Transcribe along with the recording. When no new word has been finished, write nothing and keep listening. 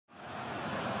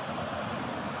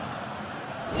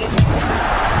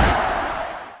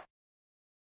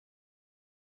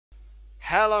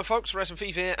Hello folks,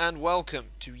 FIFA here and welcome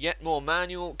to yet more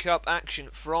Manual Cup action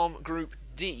from Group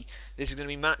D. This is going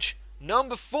to be match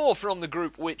number 4 from the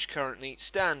group, which currently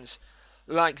stands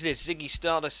like this. Ziggy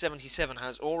Starter77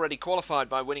 has already qualified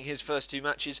by winning his first 2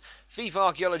 matches. FIFA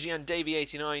Archaeology and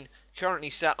Davie89 currently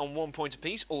sat on 1 point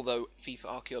apiece, although FIFA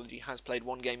Archaeology has played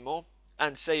 1 game more.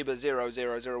 And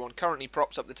Sabre0001 currently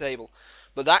props up the table.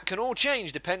 But that can all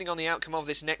change depending on the outcome of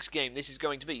this next game. This is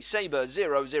going to be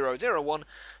Sabre0001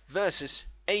 versus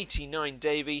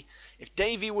 89Davie. If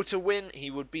Davie were to win, he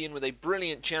would be in with a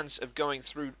brilliant chance of going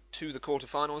through to the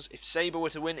quarterfinals. If Sabre were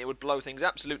to win, it would blow things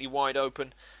absolutely wide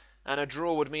open. And a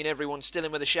draw would mean everyone's still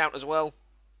in with a shout as well.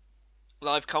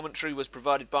 Live commentary was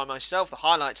provided by myself. The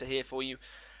highlights are here for you,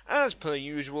 as per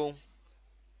usual.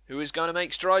 Who is going to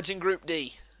make strides in Group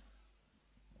D?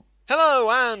 Hello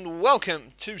and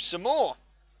welcome to some more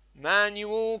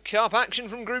Manual Cup action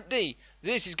from Group D.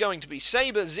 This is going to be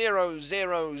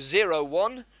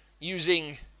Sabre0001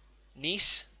 using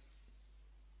Nice.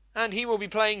 And he will be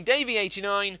playing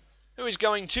Davie89, who is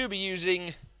going to be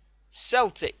using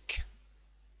Celtic.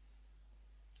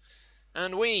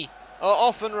 And we are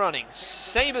off and running.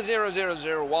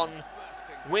 Sabre0001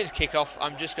 with kickoff.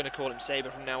 I'm just going to call him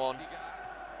Sabre from now on.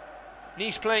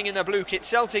 Nice playing in their blue kit,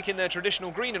 Celtic in their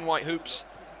traditional green and white hoops.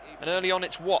 And early on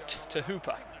it's Watt to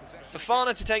Hooper.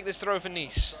 Fofana to take this throw for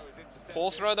Nice. Poor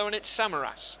throw though, and it's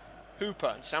Samaras. Hooper,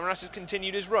 and Samaras has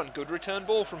continued his run. Good return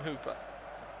ball from Hooper.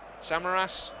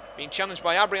 Samaras being challenged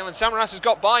by Abriel, and Samaras has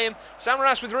got by him.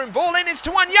 Samaras with room, ball in, it's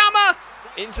to Wanyama!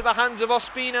 Into the hands of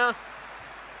Ospina.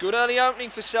 Good early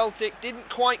opening for Celtic, didn't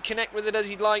quite connect with it as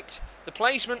he'd liked. The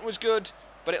placement was good,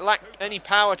 but it lacked any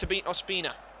power to beat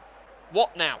Ospina.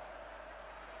 What now?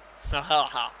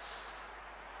 Oh,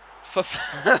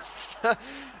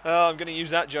 I'm going to use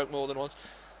that joke more than once.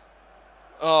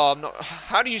 Oh, I'm not.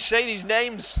 How do you say these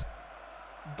names?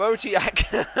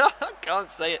 Botiak. I can't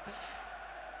say it.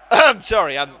 I'm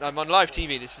sorry, I'm on live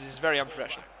TV. This is very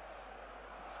unprofessional.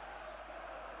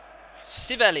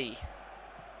 Civelli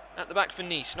at the back for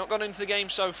Nice. Not gone into the game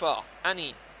so far.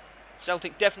 Anin.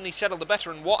 Celtic definitely settled the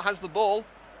better, and Watt has the ball.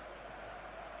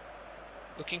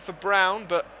 Looking for Brown,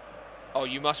 but... Oh,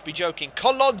 you must be joking.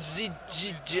 Kolodzic.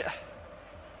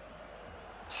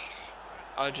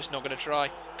 I'm just not going to try.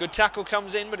 Good tackle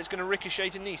comes in, but it's going to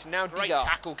ricochet to Nice. Now great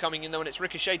tackle coming in, though, and it's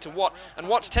ricocheted to Watt. And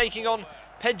Watt's taking on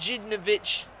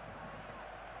Pejinovic.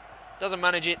 Doesn't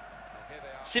manage it.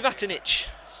 Civitanic.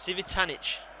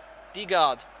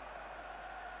 Digard.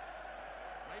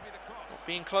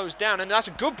 Being closed down, and that's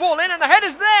a good ball in, and the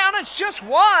header's there, and it's just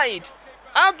wide.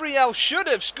 Abriel should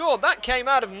have scored. That came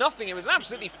out of nothing. It was an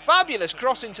absolutely fabulous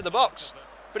cross into the box,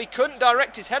 but he couldn't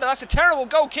direct his header. That's a terrible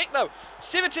goal kick, though.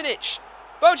 Civitanic.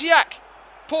 Botiak.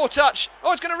 Poor touch.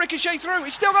 Oh, it's going to ricochet through.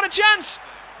 He's still got a chance.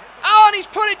 Oh, and he's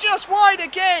put it just wide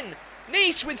again.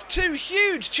 Nice with 2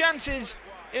 huge chances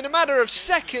in a matter of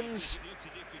seconds.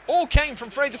 All came from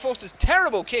Fraser Forster's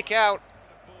terrible kick out.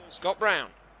 Scott Brown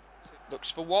looks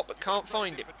for Watt but can't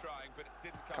find him.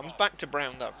 Comes back to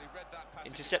Brown though.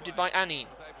 Intercepted by Anin.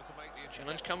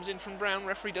 Challenge comes in from Brown.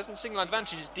 Referee doesn't signal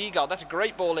advantage. It's Digard. That's a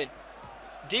great ball in.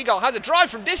 Digard has a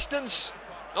drive from distance.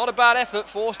 Not a bad effort.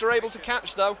 Forster able to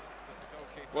catch though.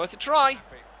 Worth a try.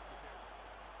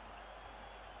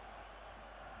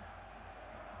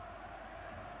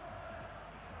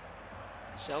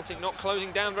 Celtic not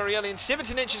closing down very early, and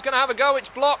Civitanic is going to have a go. It's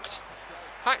blocked.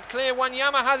 Hacked clear.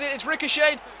 Wanyama has it. It's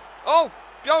ricocheted. Oh,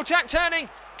 Botiak turning.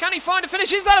 Can he find a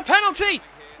finish? Is that a penalty?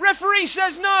 Referee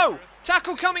says no.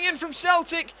 Tackle coming in from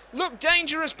Celtic. Looked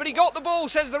dangerous, but he got the ball,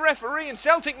 says the referee, and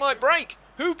Celtic might break.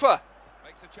 Hooper.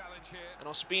 And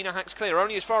Ospina hacks clear,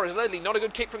 only as far as Ledley. Not a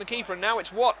good kick from the keeper, and now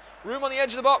it's Watt. Room on the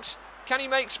edge of the box. Can he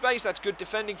make space? That's good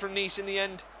defending from Nice in the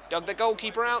end. Dug the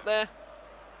goalkeeper out there.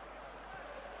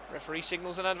 Referee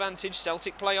signals an advantage.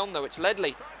 Celtic play on though. It's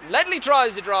Ledley. Ledley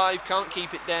tries the drive, can't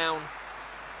keep it down.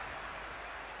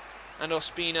 And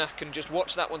Ospina can just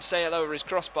watch that one sail over his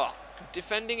crossbar. Good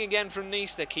defending again from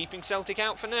Nice. They're keeping Celtic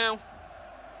out for now.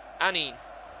 Anin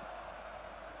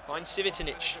finds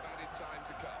Civitanic.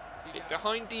 Bit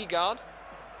behind Digard.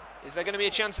 Is there going to be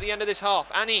a chance at the end of this half?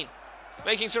 Anin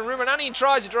making some room, and Anin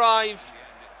tries a drive.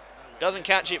 Doesn't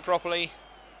catch it properly.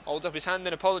 Holds up his hand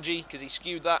in apology because he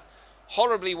skewed that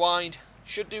horribly wide.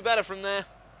 Should do better from there.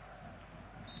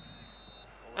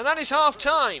 And that is half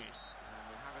time.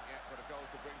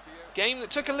 Game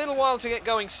that took a little while to get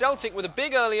going. Celtic with a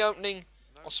big early opening.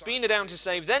 Ospina down to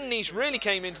save. Then Nice really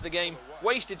came into the game.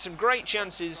 Wasted some great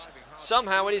chances.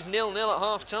 Somehow it is 0-0 at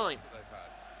half time.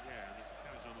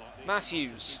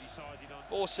 Matthews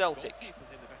for Celtic.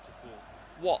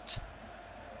 Watt.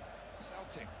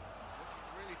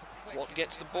 Watt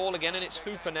gets the ball again, and it's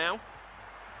Hooper now.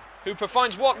 Hooper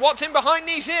finds Watt. Watt's in behind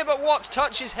Nice here, but Watt's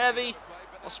touch is heavy.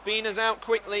 Ospina's out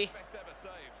quickly.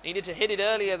 Needed to hit it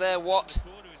earlier there, Watt.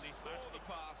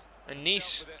 And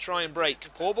Nice try and break.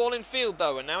 Poor ball in field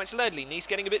though, and now it's Ledley. Nice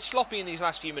getting a bit sloppy in these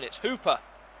last few minutes. Hooper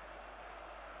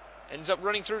ends up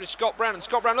running through to Scott Brown, and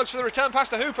Scott Brown looks for the return pass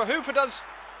to Hooper. Hooper does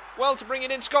well to bring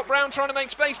it in. Scott Brown trying to make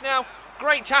space now.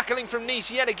 Great tackling from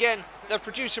Nice yet again. They've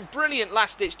produced some brilliant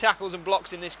last-ditch tackles and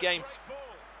blocks in this game.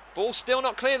 Ball still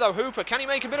not clear though. Hooper, can he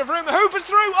make a bit of room? Hooper's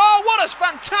through! Oh, what a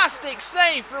fantastic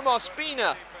save from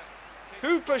Ospina!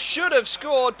 Hooper should have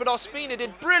scored, but Ospina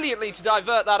did brilliantly to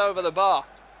divert that over the bar.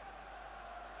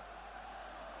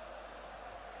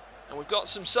 And we've got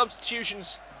some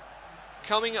substitutions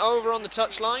coming over on the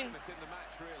touchline.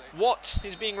 Watt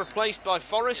is being replaced by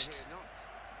Forrest.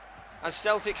 As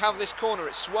Celtic have this corner,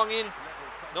 it's swung in.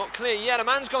 Not clear yet. A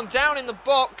man's gone down in the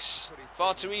box.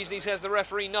 Far too easily, says the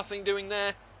referee. Nothing doing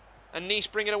there. And Nice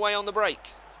bring it away on the break.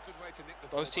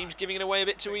 Both teams giving it away a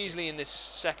bit too easily in this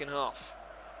second half.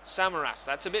 Samaras,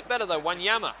 that's a bit better though.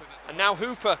 Wanyama. And now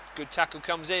Hooper. Good tackle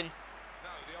comes in.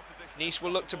 Nice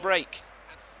will look to break.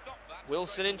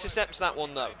 Wilson intercepts that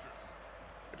one though.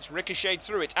 But it's ricocheted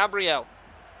through it. Abriel.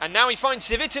 And now he finds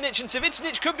Civitanic, and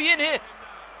Civitanic could be in here.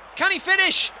 Can he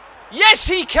finish? Yes,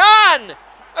 he can!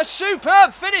 A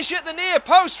superb finish at the near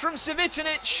post from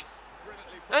Civitanic.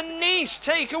 And Nice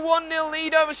take a 1-0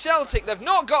 lead over Celtic. They've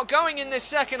not got going in this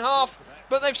second half,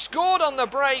 but they've scored on the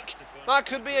break. That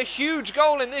could be a huge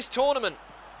goal in this tournament.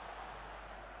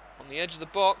 On the edge of the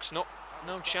box, no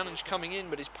challenge coming in,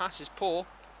 but his pass is poor.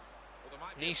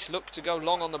 Nice look to go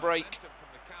long on the break.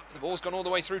 The ball's gone all the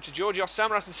way through to Georgios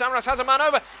Samaras, and Samaras has a man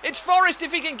over. It's Forrest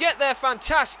if he can get there.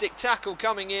 Fantastic tackle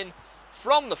coming in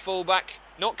from the fullback.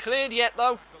 Not cleared yet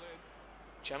though.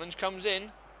 Challenge comes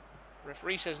in.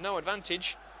 Referee says no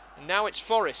advantage. And now it's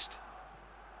Forrest.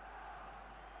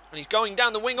 And he's going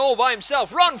down the wing all by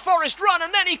himself. Run, Forrest, run!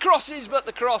 And then he crosses, but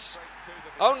the cross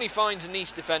only finds a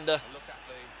Nice defender.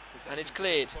 And it's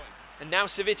cleared. And now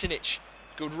Civitanic.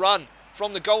 Good run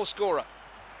from the goal scorer.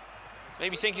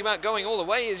 Maybe thinking about going all the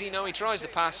way as he tries the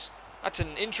pass. That's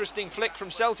an interesting flick from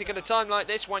Celtic at a time like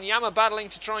this. Wanyama battling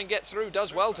to try and get through.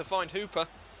 Does well to find Hooper.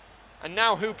 And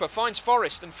now Hooper finds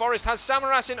Forrest, and Forrest has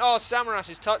Samaras in. Oh,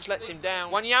 Samaras' touch lets him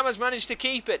down. Wanyama's managed to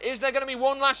keep it. Is there going to be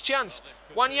one last chance?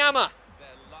 Wanyama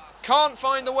can't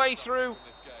find the way through.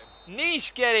 Nice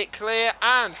get it clear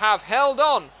and have held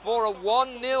on for a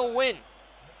 1-0 win.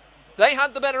 They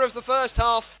had the better of the first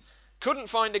half, couldn't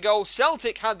find a goal.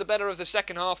 Celtic had the better of the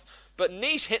second half, but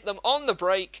Nice hit them on the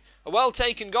break. A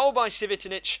well-taken goal by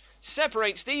Civitanic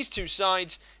separates these two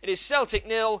sides. It is Celtic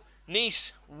 0,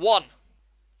 Nice 1.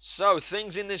 So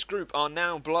things in this group are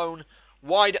now blown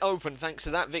wide open thanks to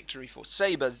that victory for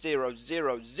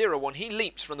Sabre0001. He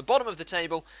leaps from the bottom of the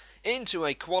table into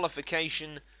a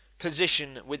qualification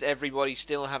position with everybody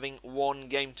still having one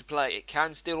game to play. It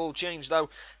can still all change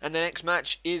though, and the next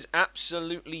match is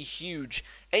absolutely huge.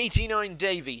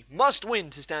 89Davie must win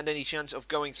to stand any chance of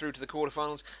going through to the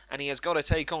quarterfinals, and he has got to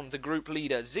take on the group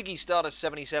leader,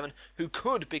 Ziggy77, who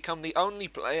could become the only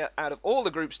player out of all the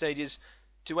group stages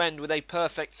to end with a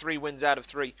perfect 3 wins out of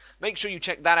 3. Make sure you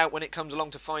check that out when it comes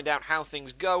along to find out how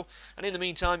things go. And in the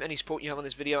meantime, any support you have on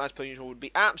this video, as per usual, would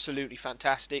be absolutely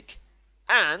fantastic.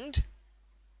 And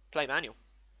play manual.